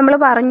 അപ്പോൾ നമ്മൾ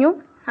പറഞ്ഞു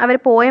അവർ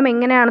പോയം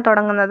എങ്ങനെയാണ്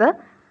തുടങ്ങുന്നത്,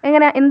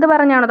 എന്ത്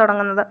പറഞ്ഞാണ്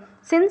തുടങ്ങുന്നത്.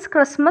 സിൻസ്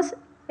ക്രിസ്മസ്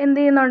എന്ത്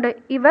ചെയ്യുന്നുണ്ട്,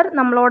 ഇവർ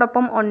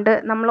നമ്മളോടൊപ്പം ഉണ്ട്,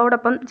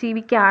 നമ്മളോടൊപ്പം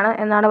ജീവിക്കുകയാണ്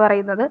എന്നാണ്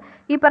പറയുന്നത്.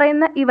 ഈ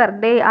പറയുന്ന ഇവർ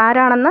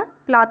ആരാണെന്ന്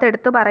പ്ലാത്ത്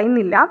എടുത്ത്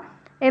പറയുന്നില്ല.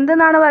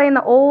 എന്തെന്നാണ്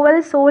പറയുന്നത്, ഓവൽ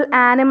സോൾ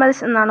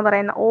ആനിമൽസ് എന്നാണ്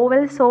പറയുന്നത്.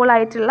 ഓവൽ സോൾ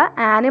ആയിട്ടുള്ള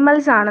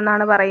ആനിമൽസ്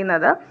ആണെന്നാണ്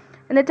പറയുന്നത്.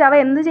 എന്നിട്ട് അവ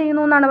എന്ത്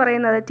ചെയ്യുന്നു എന്നാണ്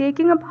പറയുന്നത്,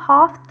 taking up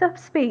half the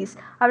space,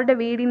 അവരുടെ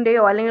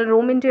വീടിൻ്റെയോ അല്ലെങ്കിൽ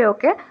റൂമിൻ്റെയോ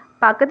ഒക്കെ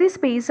പകുതി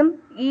സ്പേസും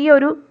ഈ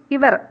ഒരു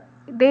ഇവർ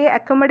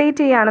അക്കോമഡേറ്റ്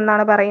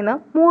ചെയ്യുകയാണെന്നാണ്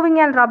പറയുന്നത്.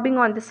 Moving and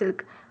rubbing on the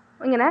silk,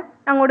 ഇങ്ങനെ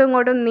അങ്ങോട്ടും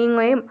ഇങ്ങോട്ടും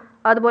നീങ്ങുകയും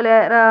അതുപോലെ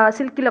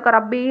സിൽക്കിലൊക്കെ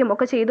റബ്ബ് ചെയ്യുകയും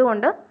ഒക്കെ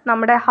ചെയ്തുകൊണ്ട്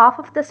നമ്മുടെ ഹാഫ്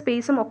ഓഫ് ദ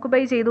സ്പേസും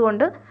ഒക്കുപൈ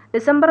ചെയ്തുകൊണ്ട്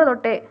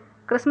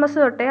ക്രിസ്മസ്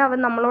തൊട്ടേ അവൻ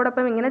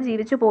നമ്മളോടൊപ്പം ഇങ്ങനെ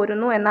ജീവിച്ചു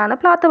പോരുന്നു എന്നാണ്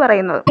പ്ലാത്ത്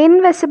പറയുന്നത്.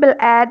 Invisible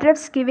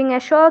ആഡ്രഫ്സ് giving A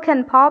shock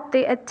and pop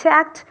they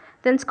attacked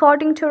then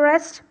squatting to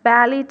rest,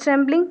 belly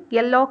trembling,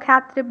 yellow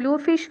cat, the blue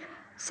fish,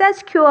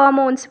 such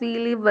hormones we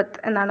live with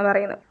എന്നാണ്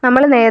പറയുന്നത്.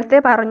 നമ്മൾ നേരത്തെ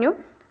പറഞ്ഞു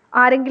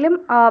ആരെങ്കിലും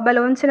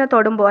ബലൂൺസിനെ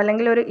തൊടുമ്പോൾ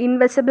അല്ലെങ്കിൽ ഒരു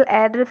ഇൻവിസിബിൾ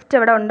എയർ ഡ്രിഫ്റ്റ്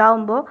അവിടെ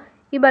ഉണ്ടാകുമ്പോൾ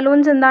ഈ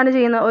ബലൂൺസ് എന്താണ്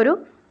ചെയ്യുന്നത്,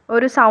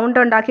 ഒരു സൗണ്ട്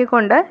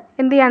ഉണ്ടാക്കിക്കൊണ്ട്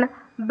എന്ത് ചെയ്യാണ്,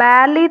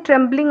 ബാലി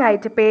ട്രെംബ്ലിംഗ്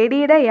ആയിട്ട്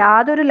പേടിയുടെ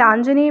യാതൊരു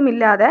ലാഞ്ചനയും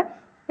ഇല്ലാതെ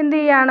എന്ത്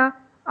ചെയ്യാണ്,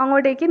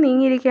 അങ്ങോട്ടേക്ക്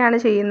നീങ്ങിയിരിക്കുകയാണ്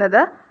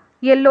ചെയ്യുന്നത്.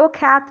 യെല്ലോ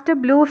കാറ്റ്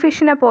ബ്ലൂ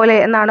ഫിഷിനെ പോലെ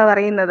എന്നാണ്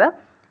പറയുന്നത്.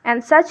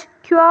 And such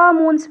cure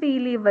moons V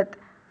leave വിത്ത്.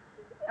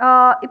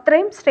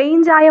 ഇത്രയും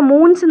സ്ട്രെയിഞ്ചായ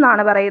മൂൺസ്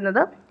എന്നാണ്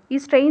പറയുന്നത്. ഈ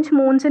സ്ട്രെയിഞ്ച്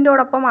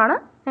മൂൺസിൻ്റെയോടൊപ്പമാണ്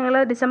ഞങ്ങൾ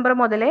ഡിസംബർ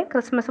മുതലേ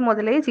ക്രിസ്മസ്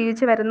മുതലേ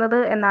ജീവിച്ച് വരുന്നത്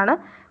എന്നാണ്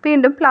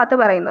വീണ്ടും പ്ലാത്ത്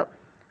പറയുന്നത്.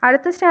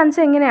 അടുത്ത സ്റ്റാൻസ്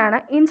എങ്ങനെയാണ്?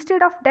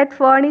 Instead of dead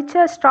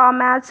furniture, straw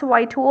mats,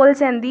 white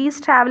walls and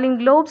these travelling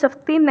globes of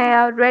thin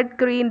air, red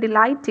green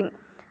delighting.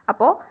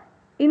 അപ്പോൾ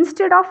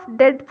ഇൻസ്റ്റെഡ് ഓഫ്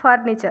ഡെഡ്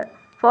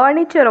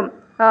ഫേർണിച്ചറും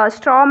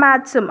സ്ട്രോ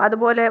മാറ്റ്സും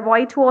അതുപോലെ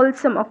വൈറ്റ്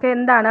വോൾസും ഒക്കെ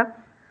എന്താണ്?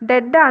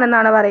 ഡെഡ്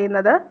ആണെന്നാണ്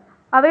പറയുന്നത്.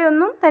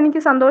 അവയൊന്നും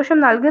തനിക്ക് സന്തോഷം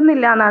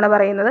നൽകുന്നില്ല എന്നാണ്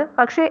പറയുന്നത്.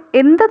 പക്ഷേ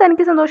എന്ത്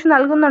തനിക്ക് സന്തോഷം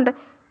നൽകുന്നുണ്ട്?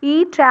 ഈ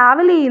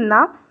ട്രാവൽ ചെയ്യുന്ന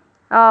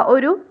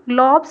ഒരു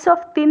ഗ്ലോബ്സ്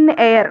ഓഫ് തിൻ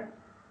എയർ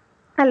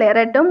അല്ലേ,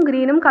 റെഡും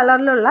ഗ്രീനും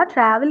കളറിലുള്ള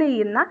ട്രാവൽ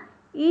ചെയ്യുന്ന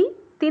ഈ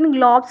തിൻ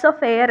ഗ്ലോബ്സ്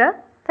ഓഫ് എയർ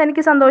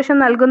തനിക്ക് സന്തോഷം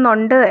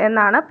നൽകുന്നുണ്ട്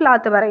എന്നാണ്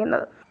പ്ലാത്ത്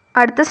പറയുന്നത്.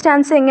 അടുത്ത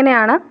സ്റ്റാൻസ്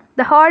എങ്ങനെയാണ്?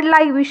 The heard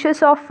like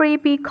wishes of free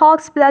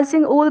peacocks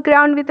blessing all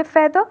ground with a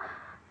feather,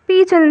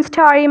 peach and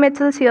Starry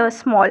metals here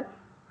small.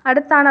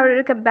 അടുത്താണ് അവിടെ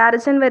ഒരു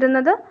കമ്പാരിസൺ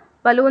വരുന്നത്.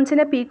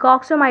 ബലൂൺസിനെ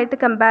പീകോക്സുമായിട്ട്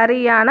കമ്പയർ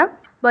ചെയ്യുകയാണ്.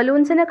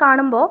 ബലൂൺസിനെ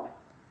കാണുമ്പോൾ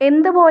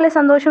എന്തുപോലെ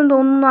സന്തോഷം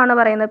തോന്നുന്നു എന്നാണ്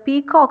പറയുന്നത്.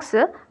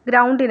 പീകോക്സ്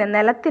ഗ്രൗണ്ടിനെ,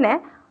 നിലത്തിനെ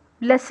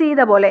ബ്ലസ്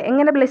ചെയ്ത പോലെ.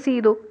 എങ്ങനെ ബ്ലസ്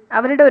ചെയ്തു?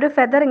 അവരുടെ ഒരു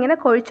ഫെദർ ഇങ്ങനെ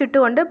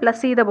കൊഴിച്ചിട്ടുകൊണ്ട്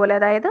ബ്ലസ് ചെയ്ത പോലെ.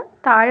 അതായത്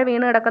താഴെ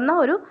വീണ് കിടക്കുന്ന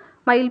ഒരു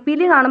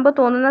മയിൽപ്പീലി കാണുമ്പോൾ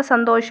തോന്നുന്ന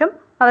സന്തോഷം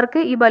അവർക്ക്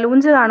ഈ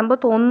ബലൂൺസ് കാണുമ്പോൾ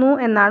തോന്നുന്നു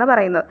എന്നാണ്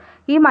പറയുന്നത്.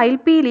 ഈ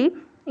മയിൽപ്പീലി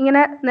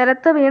ഇങ്ങനെ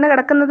നിലത്ത് വീണ്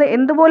കിടക്കുന്നത്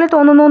എന്തുപോലെ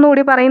തോന്നുന്നു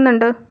എന്നുകൂടി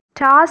പറയുന്നുണ്ട്.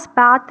 സ്റ്റാർസ്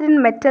ബാത്ത് ഇൻ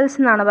മെറ്റൽസ്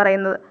എന്നാണ്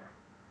പറയുന്നത്.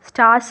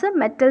 സ്റ്റാർസ്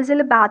മെറ്റൽസിൽ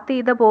ബാത്ത്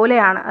ചെയ്ത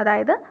പോലെയാണ്.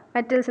 അതായത്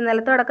മെറ്റൽസ്,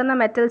 നിലത്ത് കിടക്കുന്ന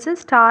മെറ്റൽസ്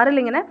സ്റ്റാറിൽ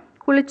ഇങ്ങനെ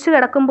കുളിച്ച്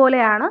കിടക്കും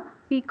പോലെയാണ്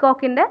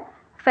പീകോക്കിൻ്റെ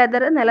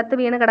ഫെദർ നിലത്ത്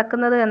വീണ്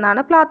കിടക്കുന്നത്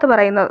എന്നാണ് പ്ലാത്ത്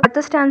പറയുന്നത്.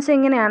 അടുത്ത സ്റ്റാൻസ്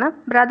എങ്ങനെയാണ്?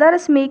 Brother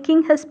is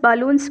making his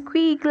balloon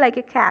സ്ക്വീക്ക്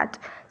like A കാറ്റ്,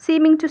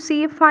 seaming to see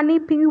funny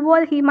pink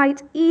ball he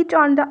might eat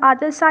on the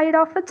other side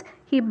of it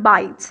he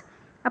bytes.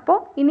 അപ്പോൾ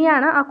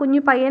ഇനിയാണ് ആ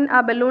കുഞ്ഞു പയ്യൻ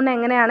ആ ബലൂണിനെ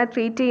എങ്ങനെയാണ്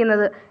ട്രീറ്റ്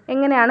ചെയ്യുന്നത്,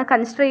 എങ്ങനെയാണ്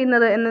കൺസിഡർ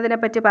ചെയ്യുന്നത് എന്നതിനെ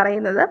പറ്റി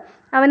പറയുന്നത്.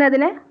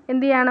 അവനതിനെ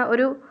എന്ത് ചെയ്യാണ്?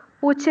 ഒരു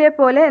പൂച്ചയെ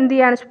പോലെ എന്ത്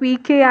ചെയ്യാണ്?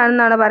 സ്പീക്ക്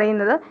ചെയ്യുകയാണെന്നാണ്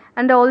പറയുന്നത്.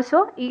 ആൻഡ്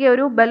ഓൾസോ ഈ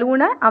ഒരു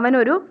ബലൂണ്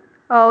അവനൊരു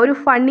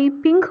ഫണ്ണി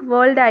പിങ്ക്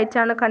വേൾഡ്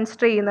ആയിട്ടാണ്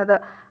കൺസിഡർ ചെയ്യുന്നത്.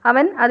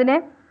 അവൻ അതിനെ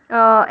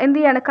എന്ത്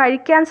ചെയ്യാണ്?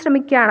 കഴിക്കാൻ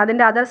ശ്രമിക്കുകയാണ്.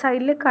 അതിൻ്റെ അതർ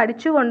സൈഡിൽ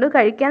കടിച്ചുകൊണ്ട്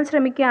കഴിക്കാൻ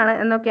ശ്രമിക്കുകയാണ്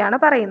എന്നൊക്കെയാണ്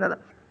പറയുന്നത്.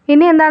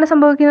 ഇനി എന്താണ്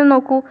സംഭവിക്കുന്നത്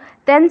നോക്കൂ.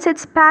 Then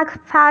sits back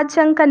fat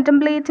chunk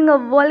contemplating a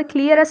world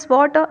clear as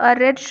water, a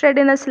red shred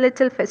in his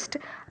little fist.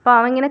 അപ്പോൾ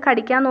അവൻ ഇങ്ങനെ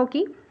കടിക്കാൻ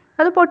നോക്കി,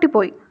 അത്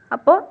പൊട്ടിപ്പോയി.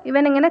 അപ്പോൾ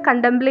ഇവൻ ഇങ്ങനെ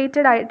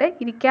കണ്ടംപ്ലേറ്റഡ് ആയിട്ട്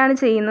ഇരിക്കുകയാണ്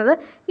ചെയ്യുന്നത്.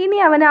 ഇനി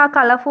അവന് ആ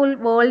കളർഫുൾ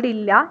വേൾഡ്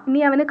ഇല്ല.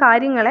 ഇനി അവന്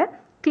കാര്യങ്ങളെ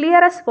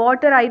ക്ലിയർ ആസ്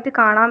വാട്ടർ ആയിട്ട്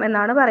കാണാം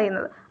എന്നാണ്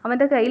പറയുന്നത്.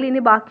 അവൻ്റെ കയ്യിൽ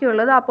ഇനി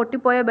ബാക്കിയുള്ളത് ആ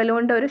പൊട്ടിപ്പോയ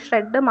ബലൂണിൻ്റെ ഒരു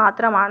ഷ്രെഡ്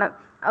മാത്രമാണ്.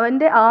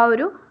 അവൻ്റെ ആ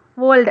ഒരു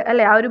വേൾഡ്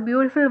അല്ലേ, ആ ഒരു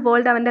ബ്യൂട്ടിഫുൾ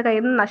വേൾഡ് അവൻ്റെ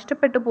കയ്യിൽ നിന്ന്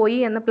നഷ്ടപ്പെട്ടു പോയി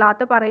എന്ന്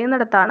പ്ലാത്ത്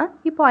പറയുന്നിടത്താണ്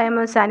ഈ പോയം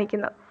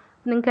അവസാനിക്കുന്നത്.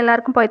 നിങ്ങൾക്ക്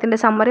എല്ലാവർക്കും പോയത്തിൻ്റെ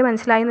സമ്മറി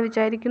മനസ്സിലായി എന്ന്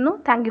വിചാരിക്കുന്നു.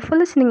 Thank you for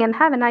listening and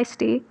have A nice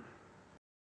day.